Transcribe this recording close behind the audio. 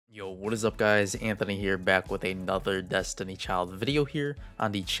Yo, what is up guys? Anthony here, back with another Destiny Child video here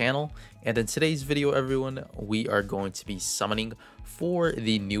on the channel. And in today's video, everyone, we are going to be summoning for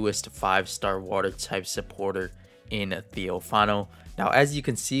the newest 5-star water type supporter in Theophano. Now, as you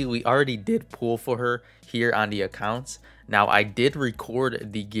can see, we already did pull for her here on the accounts. Now, I did record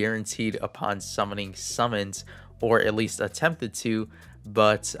the guaranteed upon summoning summons, or at least attempted to,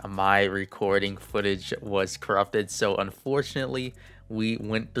 but my recording footage was corrupted. So unfortunately, we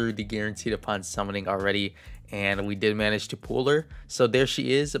went through the guaranteed upon summoning already, and we did manage to pull her. So there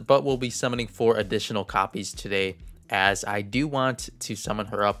she is, but we'll be summoning 4 additional copies today, as I do want to summon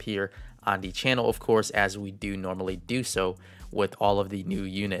her up here on the channel, of course, as we do normally do so with all of the new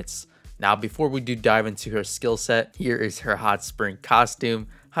units. Now, before we do dive into her skill set, here is her Hot Spring costume.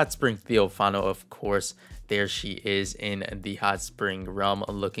 Hot Spring Theophano, of course. There she is in the Hot Spring realm,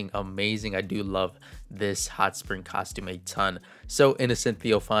 looking amazing. I do love this Hot Spring costume a ton. So Innocent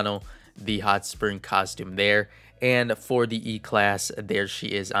Theophano, the Hot Spring costume there. And for the E-Class, there she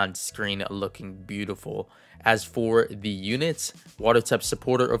is on screen looking beautiful. As for the units, Water type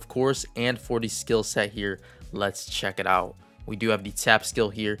supporter, of course, and for the skill set here, let's check it out. We do have the tap skill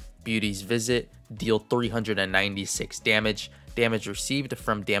here, Beauty's Visit, deal 396 damage. Damage received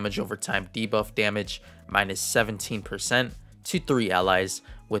from damage over time debuff damage minus 17% to 3 allies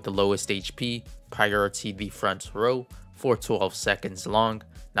with the lowest HP, priority the front row for 12 seconds long.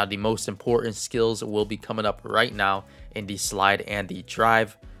 Now, the most important skills will be coming up right now in the slide and the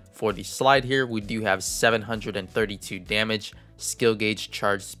drive. For the slide here, we do have 732 damage, skill gauge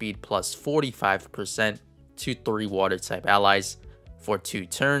charge speed plus 45% to 3 water type allies for 2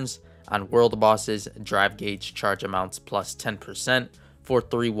 turns. On world bosses, drive gauge charge amounts plus 10% for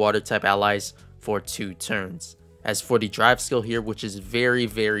 3 water type allies for 2 turns. As for the drive skill here, which is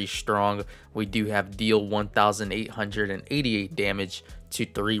very strong, we do have deal 1,888 damage to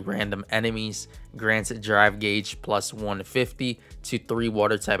 3 random enemies, grants drive gauge plus 150 to 3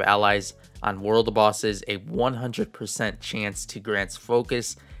 water type allies. On world bosses, a 100% chance to grant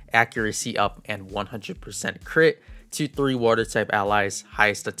focus, accuracy up, and 100% crit to 3 water type allies,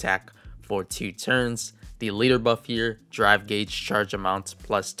 highest attack for 2 turns. The leader buff here, drive gauge charge amount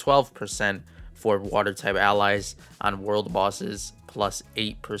plus 12% for water type allies. On world bosses, plus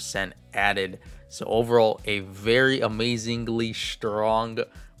 8% added. So overall, a very amazingly strong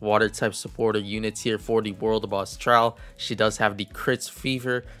water type supporter unit here for the world boss trial. She does have the crits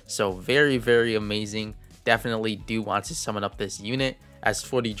fever, so very amazing. Definitely do want to summon up this unit. As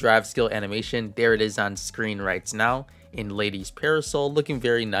for the drive skill animation, there it is on screen right now in Lady's Parasol, looking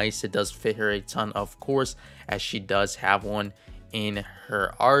very nice. It does fit her a ton, of course, as she does have one in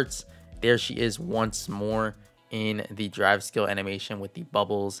her arts. There she is once more in the drive skill animation with the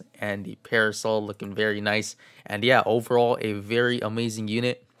bubbles and the parasol, looking very nice. And yeah, overall a very amazing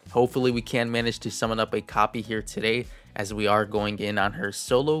unit. Hopefully we can manage to summon up a copy here today, as we are going in on her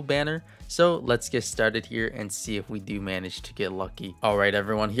solo banner. So let's get started here and see if we do manage to get lucky. All right,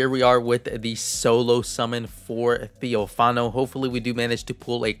 everyone, here we are with the solo summon for Theophano. Hopefully we do manage to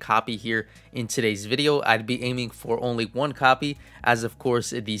pull a copy here in today's video. I'd be aiming for only 1 copy, as of course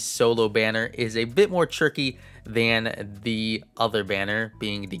the solo banner is a bit more tricky than the other banner,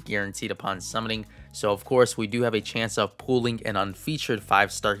 being the guaranteed upon summoning. So of course we do have a chance of pulling an unfeatured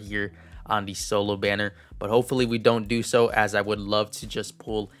 5-star here on the solo banner, but hopefully we don't do so, as I would love to just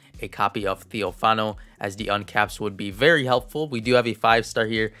pull a copy of Theophano, as the uncaps would be very helpful. We do have a 5-star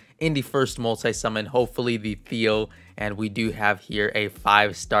here in the first multi-summon, hopefully the Theo, and we do have here a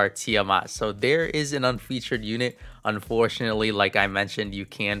 5-star Tiamat. So there is an unfeatured unit. Unfortunately, like I mentioned, you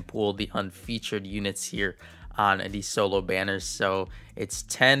can pull the unfeatured units here on the solo banners, so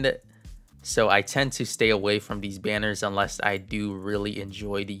I tend to stay away from these banners unless I do really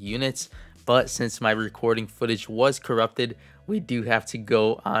enjoy the units. But since my recording footage was corrupted, we do have to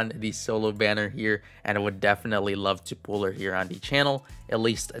go on the solo banner here, and I would definitely love to pull her here on the channel, at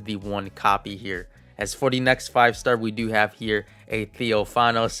least the 1 copy here. As for the next 5-star, we do have here a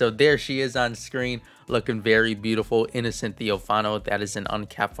Theophano. So there she is on screen, looking very beautiful. Innocent Theophano. That is an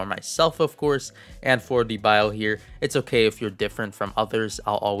uncap for myself, of course. And for the bio here, it's okay if you're different from others.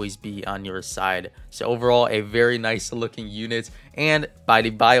 I'll always be on your side. So overall, a very nice looking unit. And by the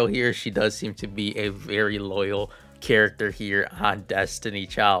bio here, she does seem to be a very loyal character here on Destiny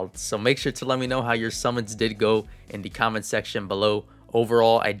Child. So make sure to let me know how your summons did go in the comment section below.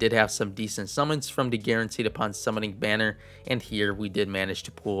 Overall, I did have some decent summons from the guaranteed upon summoning banner, and here we did manage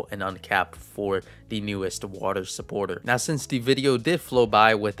to pull an uncap for the newest water supporter. Now, since the video did flow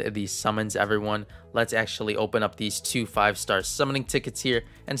by with these summons, everyone, let's actually open up these 2 5-star summoning tickets here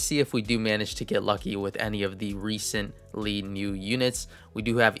and see if we do manage to get lucky with any of the recently new units. We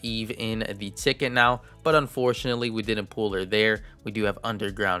do have Eve in the ticket now, but unfortunately we didn't pull her there. We do have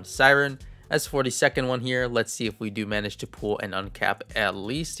Underground Siren. As for the second one here, let's see if we do manage to pull an uncap at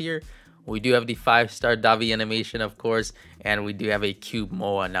least here. We do have the 5-star Davi animation, of course, and we do have a Cube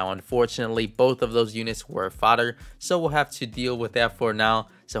Moa. Now, unfortunately, both of those units were fodder, so we'll have to deal with that for now.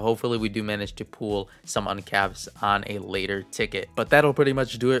 So hopefully we do manage to pull some uncaps on a later ticket. But that'll pretty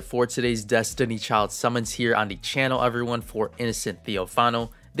much do it for today's Destiny Child summons here on the channel, everyone, for Innocent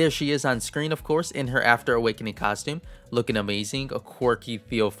Theophano. There she is on screen, of course, in her After Awakening costume, looking amazing. A quirky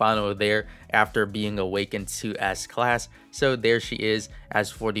Theophano there after being awakened to S-Class. So there she is. As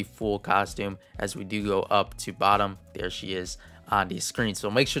for the full costume, as we do go up to bottom, there she is on the screen.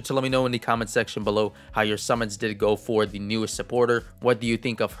 So make sure to let me know in the comment section below how your summons did go for the newest supporter. What do you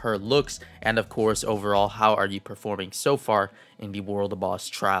think of her looks? And of course, overall, how are you performing so far in the World Boss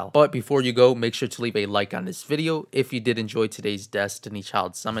trial? But before you go, make sure to leave a like on this video if you did enjoy today's Destiny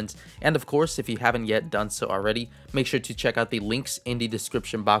Child summons. And of course, if you haven't yet done so already, make sure to check out the links in the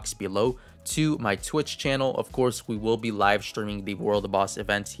description box below to my Twitch channel. Of course, we will be live streaming the World Boss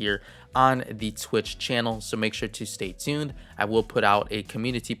events here on the Twitch channel, so make sure to stay tuned. I will put out a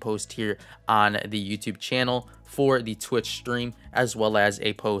community post here on the YouTube channel for the Twitch stream, as well as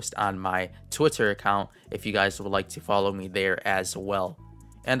a post on my Twitter account if you guys would like to follow me there as well.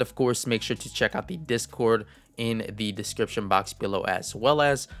 And of course, make sure to check out the Discord in the description box below, as well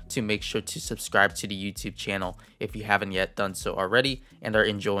as to make sure to subscribe to the YouTube channel if you haven't yet done so already and are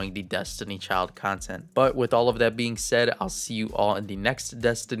enjoying the Destiny Child content. But with all of that being said, I'll see you all in the next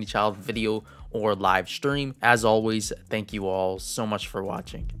Destiny Child video or live stream. As always, thank you all so much for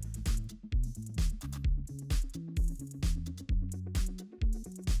watching.